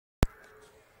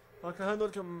Okay, hi,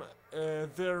 welcome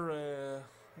there,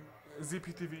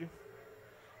 ZPTV.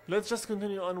 Let's just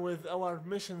continue on with our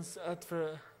missions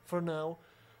for now.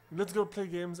 Let's go play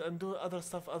games and do other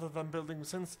stuff other than building,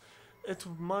 since it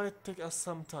might take us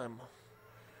some time.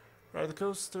 Ride the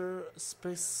coaster,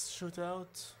 space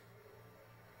shootout,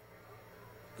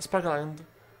 Sparkle Island.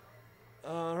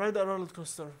 Ride a roller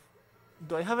coaster.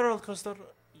 Do I have a roller coaster?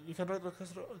 You can ride a roller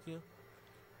coaster? Okay.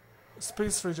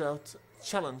 Space Ridge out.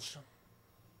 Challenge.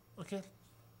 Okay.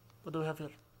 What do we have here?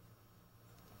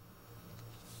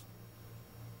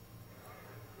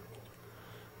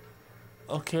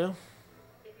 Okay.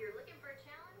 If you're looking for a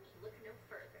challenge, look no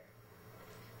further.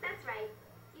 That's right.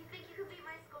 You think you could beat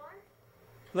my score?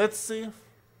 Let's see.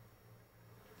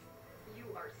 You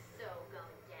are so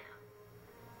going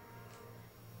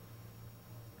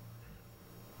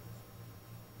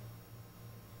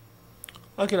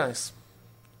down. Okay, nice.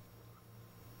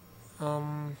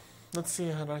 Let's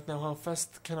see right now how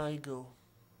fast can I go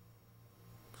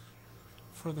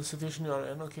for the situation you are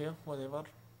in. Okay, whatever.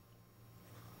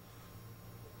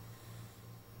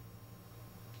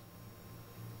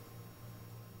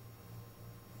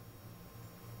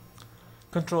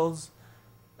 Controls,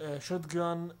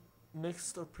 shotgun,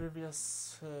 next or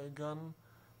previous gun,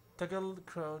 toggle,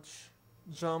 crouch,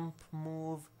 jump,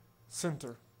 move,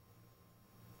 center.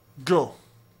 Go!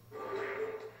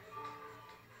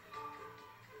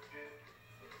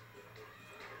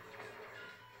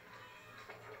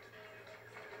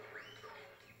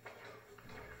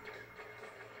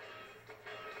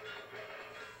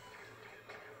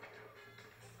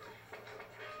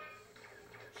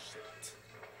 Shit.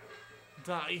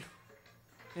 Die.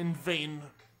 In vain.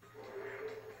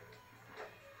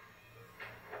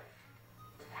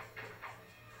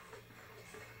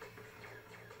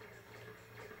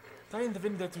 Die in the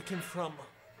vein that we came from.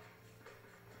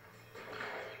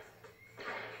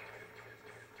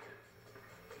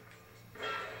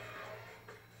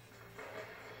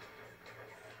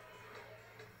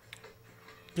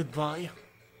 Goodbye.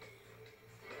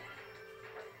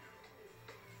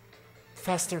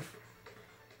 Faster.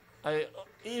 I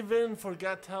even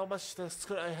forgot how much the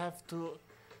score I have to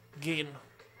gain.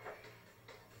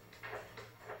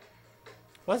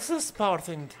 What's this power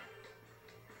thing?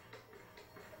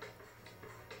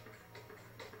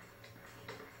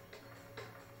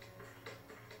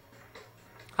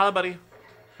 Hello, buddy.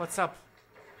 What's up?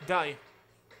 Die.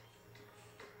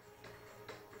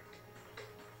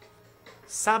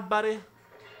 Somebody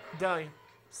die.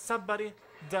 Somebody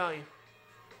die.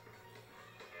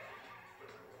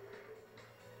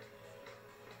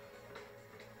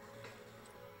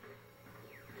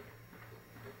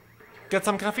 Get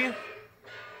some coffee?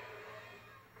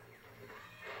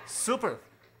 Super.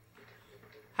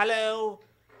 Hello.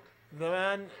 The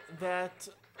man that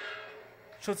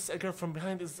shoots a girl from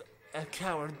behind is a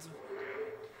coward.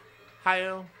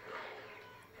 Hi.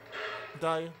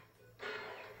 Die.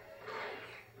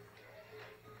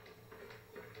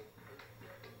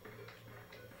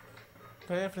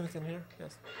 Do I have anything in here?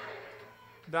 Yes.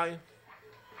 Die.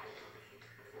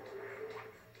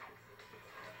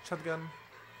 Shotgun.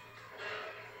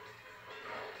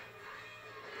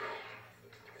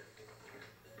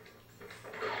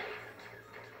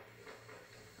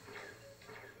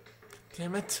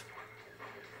 Damn it.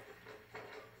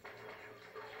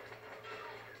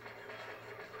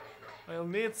 I'll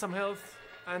need some health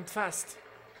and fast.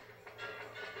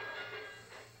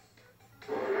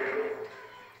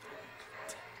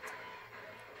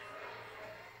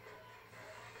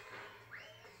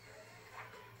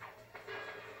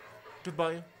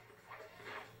 Goodbye.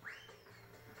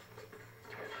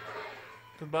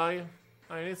 Goodbye.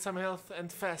 I need some health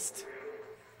and fast.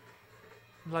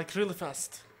 Like really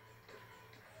fast.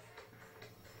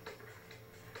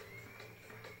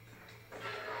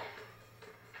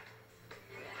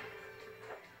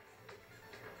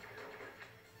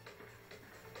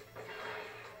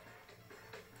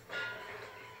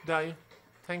 Die.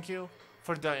 Thank you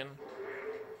for dying.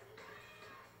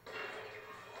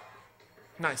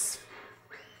 Nice.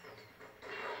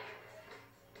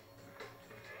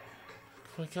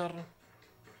 Quicker.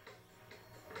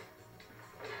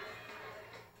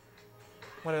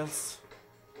 What else?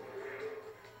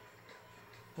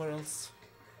 What else?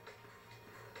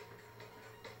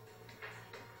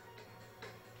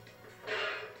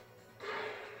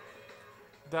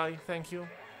 Die, thank you.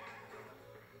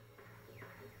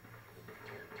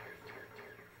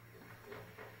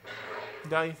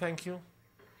 Die, thank you.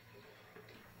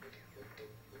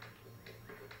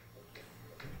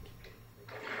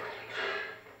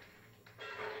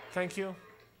 Thank you.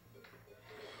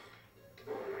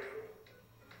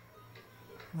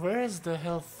 Where is the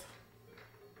health?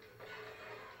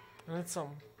 I need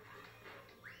some.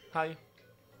 Hi.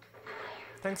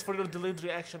 Thanks for your delayed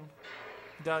reaction.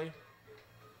 Die.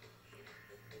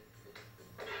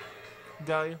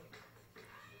 Die.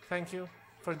 Thank you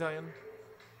for dying.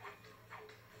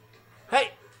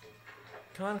 Hey!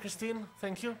 Come on, Christine.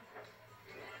 Thank you.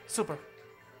 Super.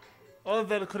 All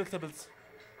the collectibles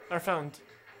are found.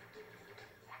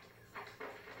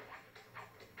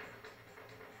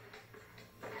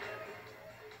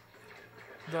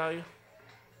 Die.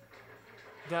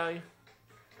 Die.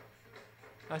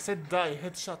 I said die,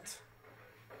 headshot.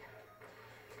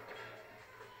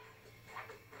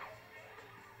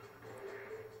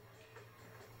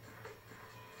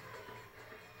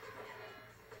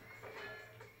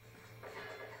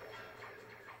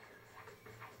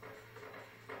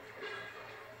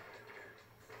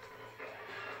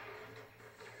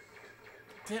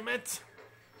 Damn it!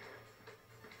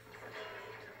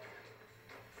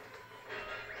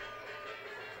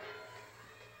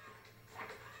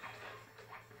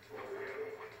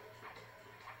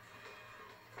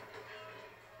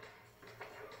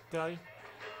 Die.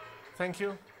 Thank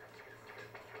you.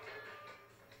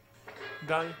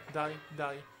 Die, die,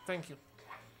 die. Thank you.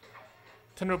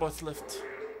 10 robots left.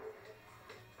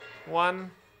 1,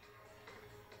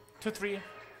 2, 3.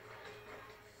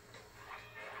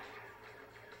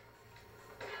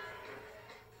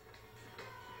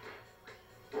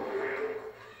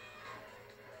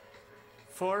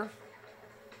 4,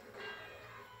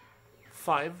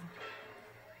 5,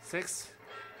 6.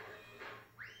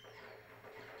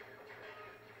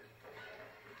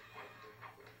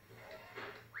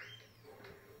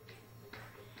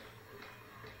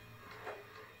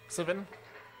 7,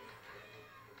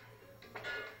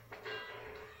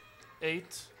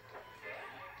 8,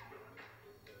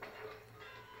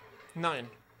 9.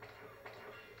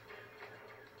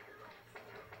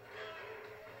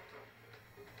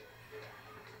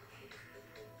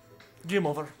 Game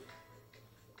over.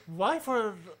 Why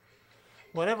for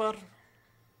whatever?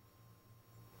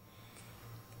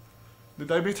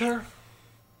 Did I beat her?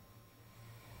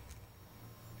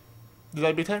 Did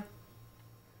I beat her?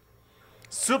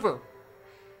 Super!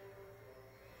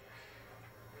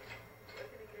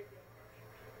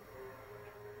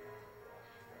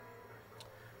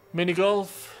 Mini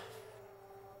golf,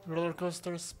 roller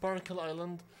coaster, Sparkle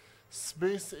Island,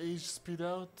 Space Age Speed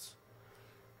Out.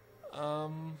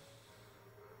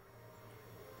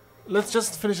 Let's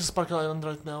just finish Sparkle Island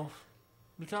right now,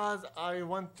 because I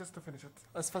want just to finish it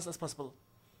as fast as possible.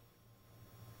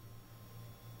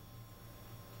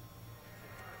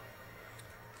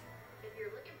 If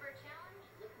you're looking for a challenge,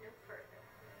 look no further.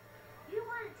 You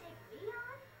want to take me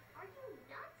on? Are you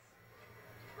nuts?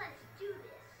 Let's do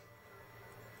this.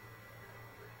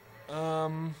 You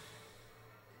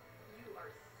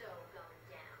are so going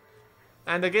down.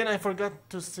 And again, I forgot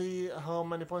to see how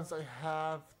many points I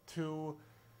have to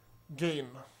gain.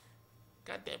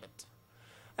 God damn it.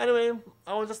 Anyway,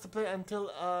 I will just play until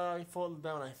I fall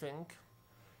down, I think.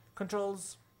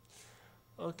 Controls.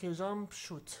 Okay, jump,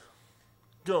 shoot.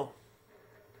 Go.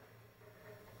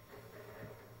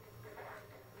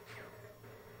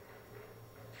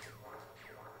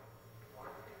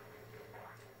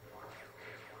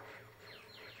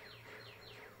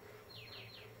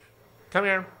 Come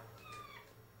here.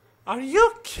 Are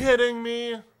you kidding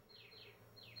me?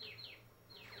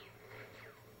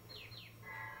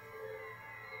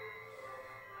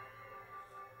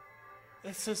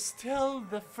 This is still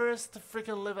the first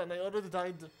freaking level and I already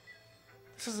died.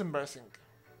 This is embarrassing.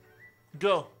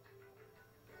 Go.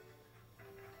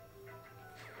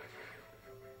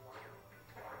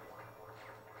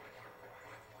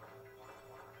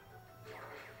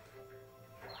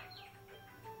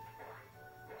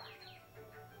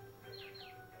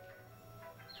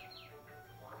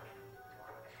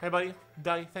 Hey buddy,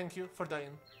 die. Thank you for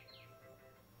dying.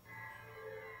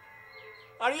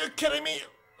 Are you kidding me?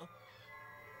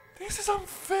 This is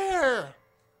unfair.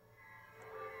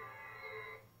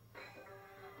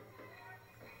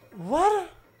 What?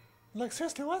 Like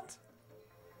seriously, what?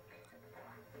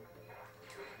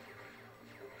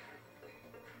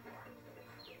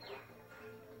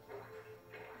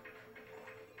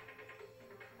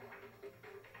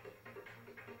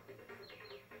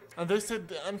 And they said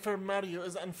the unfair Mario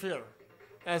is unfair.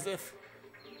 As if.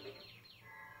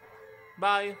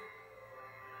 Bye.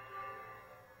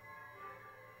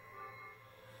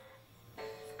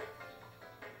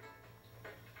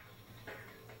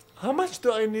 How much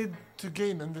do I need to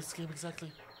gain in this game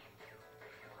exactly?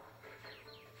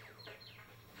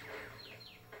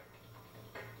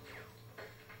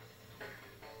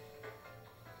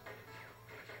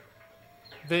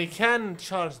 They can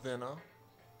charge then, huh?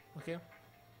 Okay.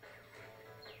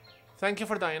 Thank you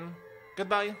for dying.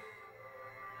 Goodbye.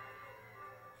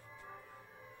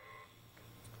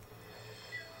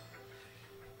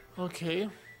 Okay.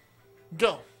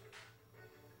 Go.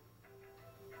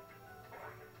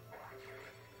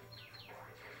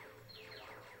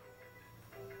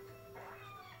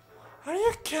 Are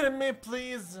you kidding me,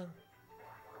 please?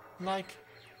 Like...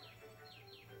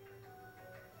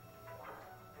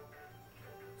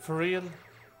 For real?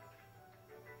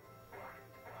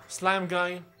 Slime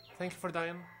guy, thank you for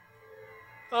dying.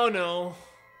 Oh no.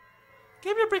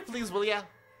 Give me a break, please, will ya?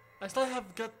 I still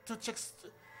have got to check.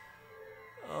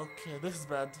 Okay, this is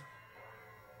bad.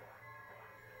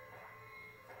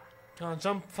 Come on,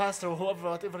 jump faster,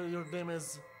 whatever your name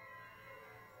is.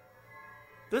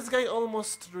 This guy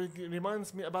almost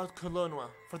reminds me about Colonwa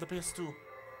for the PS2.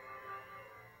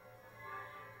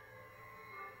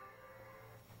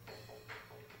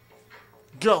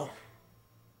 Go!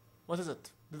 What is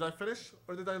it? Did I finish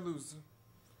or did I lose?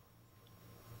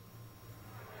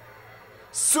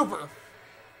 Super!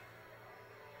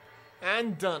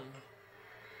 And done.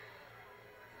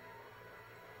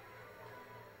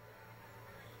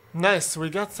 Nice,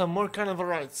 we got some more carnival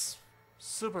rides.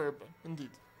 Superb, indeed.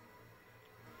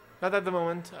 Not at the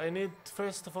moment. I need,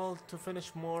 first of all, to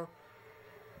finish more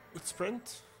with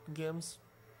sprint games.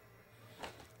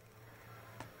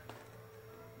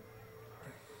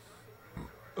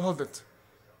 Hold it.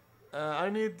 I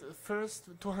need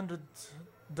first $200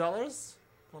 bonus.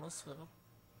 Whatever.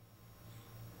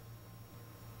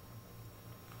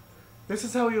 This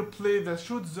is how you play the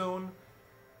shoot zone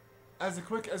as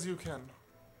quick as you can.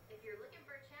 If you're looking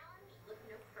for a challenge, look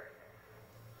no further.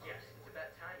 Yes, it's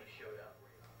about time you showed up.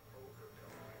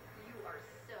 You are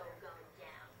so going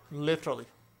down. Literally.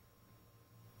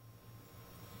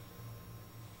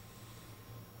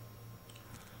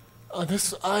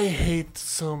 This I hate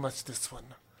so much this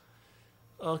one.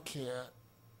 Okay,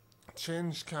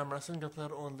 change camera, single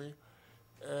player only.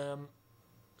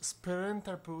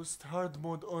 Sprinter boost, hard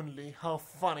mode only. How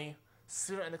funny.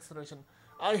 Zero and acceleration.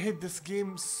 I hate this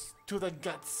game to the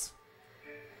guts.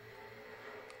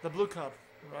 The blue car,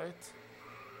 right?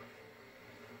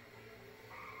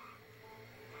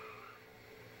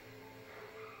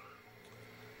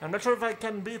 I'm not sure if I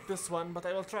can beat this one, but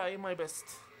I will try my best.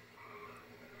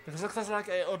 Because it looks like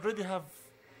I already have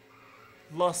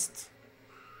lost.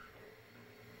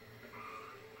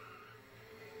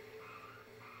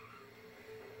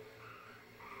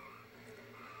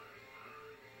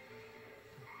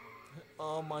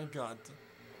 Oh my god.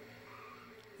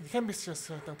 You can't be serious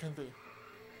right now, can they?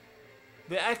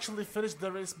 They actually finished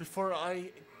the race before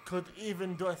I could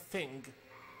even do a thing.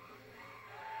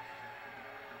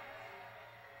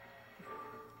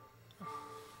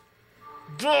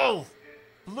 Go!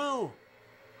 Blue!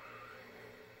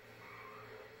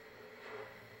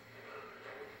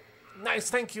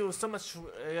 Nice, thank you so much,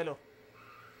 yellow.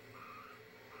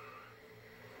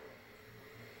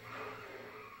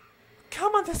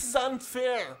 Come on, this is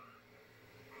unfair.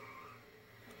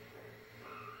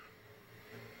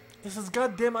 This is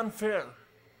goddamn unfair.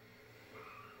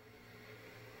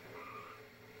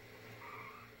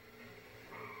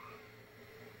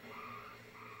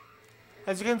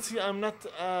 As you can see, I'm not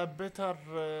a better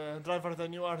driver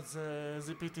than you are,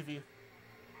 ZPTV.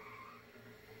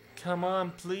 Come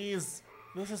on, please.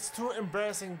 This is too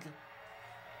embarrassing.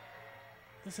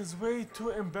 This is way too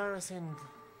embarrassing.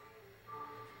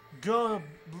 Go,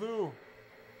 blue.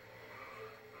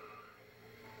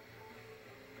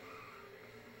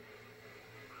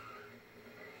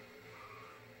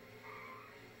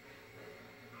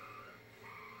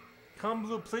 Come,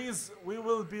 blue, please. We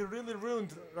will be really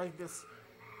ruined like this.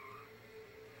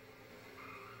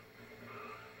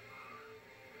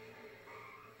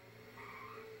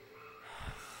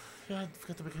 You've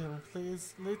got to be kidding me.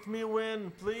 Please, let me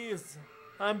win, please.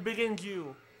 I'm begging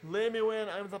you. Let me win.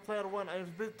 I'm the player one.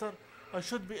 I'm better. I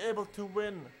should be able to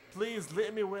win. Please,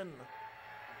 let me win.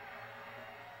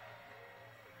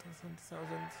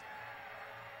 Thousands.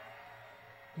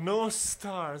 No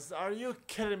stars. Are you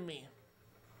kidding me?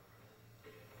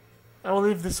 I will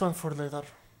leave this one for later.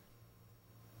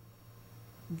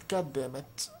 God damn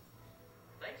it.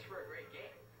 Thanks for a great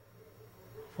game.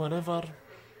 Whatever.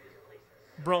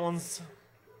 Bronze.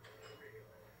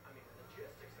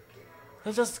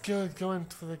 Let's just go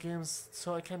into the games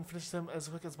so I can finish them as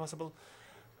quick as possible.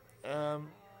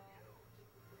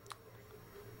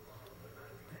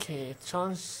 Okay,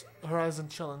 challenge Horizon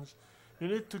challenge. You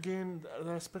need to gain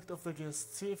the respect of the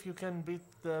guests. See if you can beat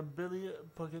the Billy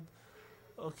Pocket.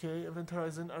 Okay, Event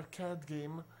Horizon arcade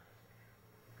game.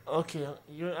 Okay,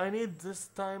 I need this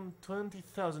time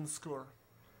 20,000 score.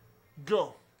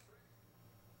 Go.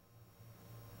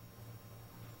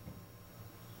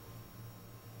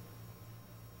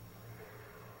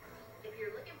 If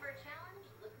you're looking for a challenge,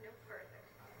 look no further.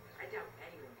 I doubt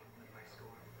anyone can beat my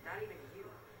score. Not even you.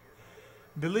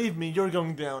 Believe me, you're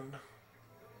going down.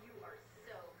 You are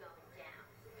so going down.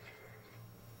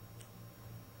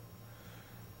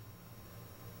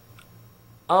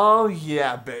 Oh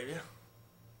yeah, baby.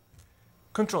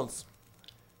 Controls.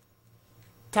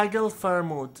 Toggle fire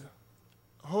mode.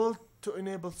 Hold to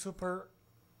enable super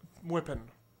weapon.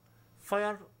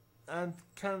 Fire and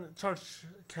charge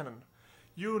cannon.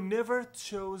 You never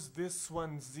chose this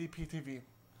one, ZPTV.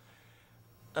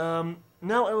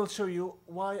 Now I will show you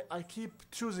why I keep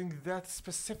choosing that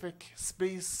specific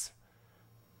space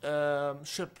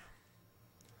ship.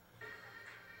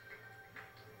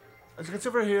 As you can see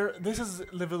over here, this is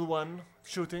level 1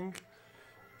 shooting,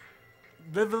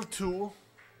 level 2,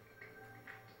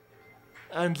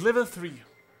 and level 3.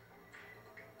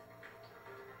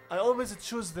 I always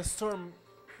choose the storm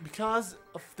because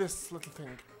of this little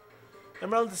thing.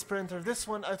 Emerald Sprinter, this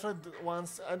one I tried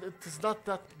once and it is not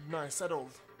that nice at all.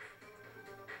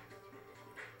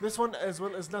 This one as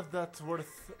well is not that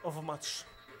worth of much.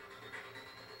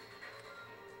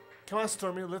 Come on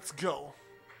Stormy, let's go.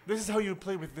 This is how you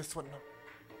play with this one.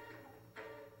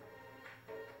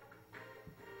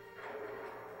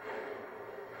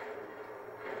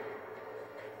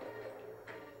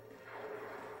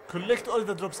 Collect all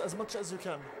the drops as much as you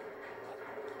can.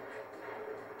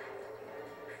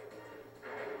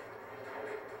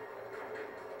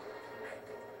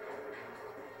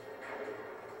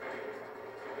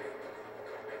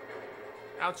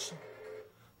 Ouch.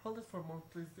 Hold it for a moment,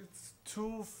 please. It's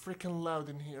too freaking loud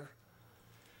in here.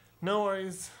 No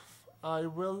worries. I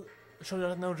will show you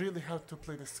right now really how to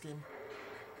play this game.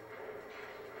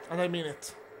 And I mean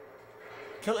it.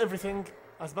 Kill everything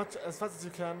as fast as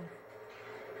you can.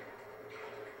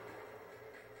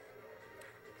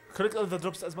 Collect all the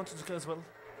drops as much as you can as well.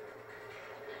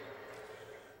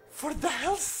 For the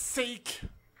hell's sake!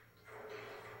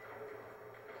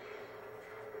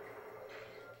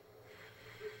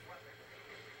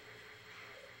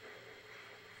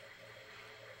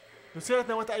 You see right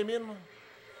now what I mean?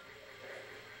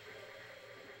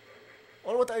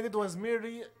 All what I did was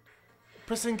merely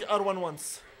pressing R1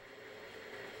 once.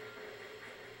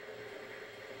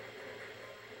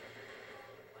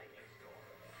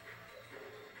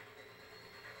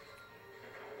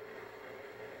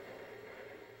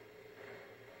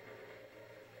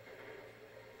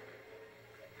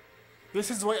 This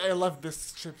is why I love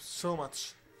this ship so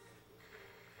much.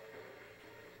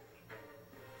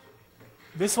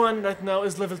 This one right now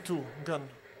is level 2 gun.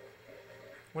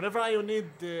 Whenever I need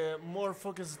more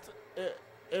focused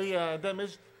area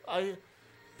damage, I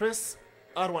press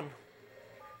R1.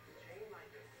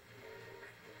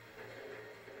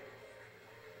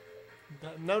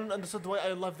 Now understood why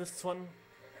I love this one.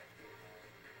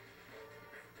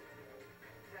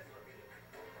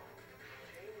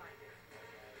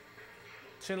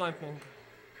 Chain lightning.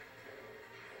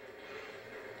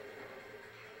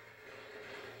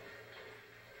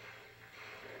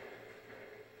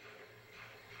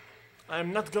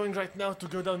 I'm not going right now to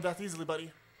go down that easily,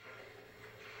 buddy.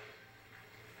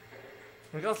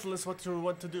 Regardless what you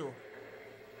want to do.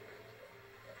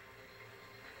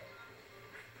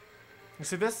 You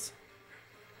see this?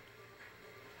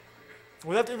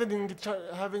 Without even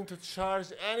having to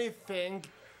charge anything,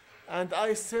 and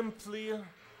I simply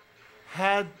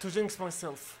had to jinx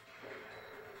myself.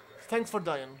 Thanks for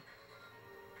dying.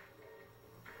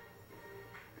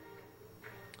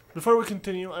 Before we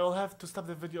continue, I will have to stop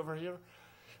the video over here.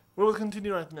 We will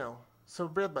continue right now, so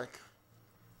be right back.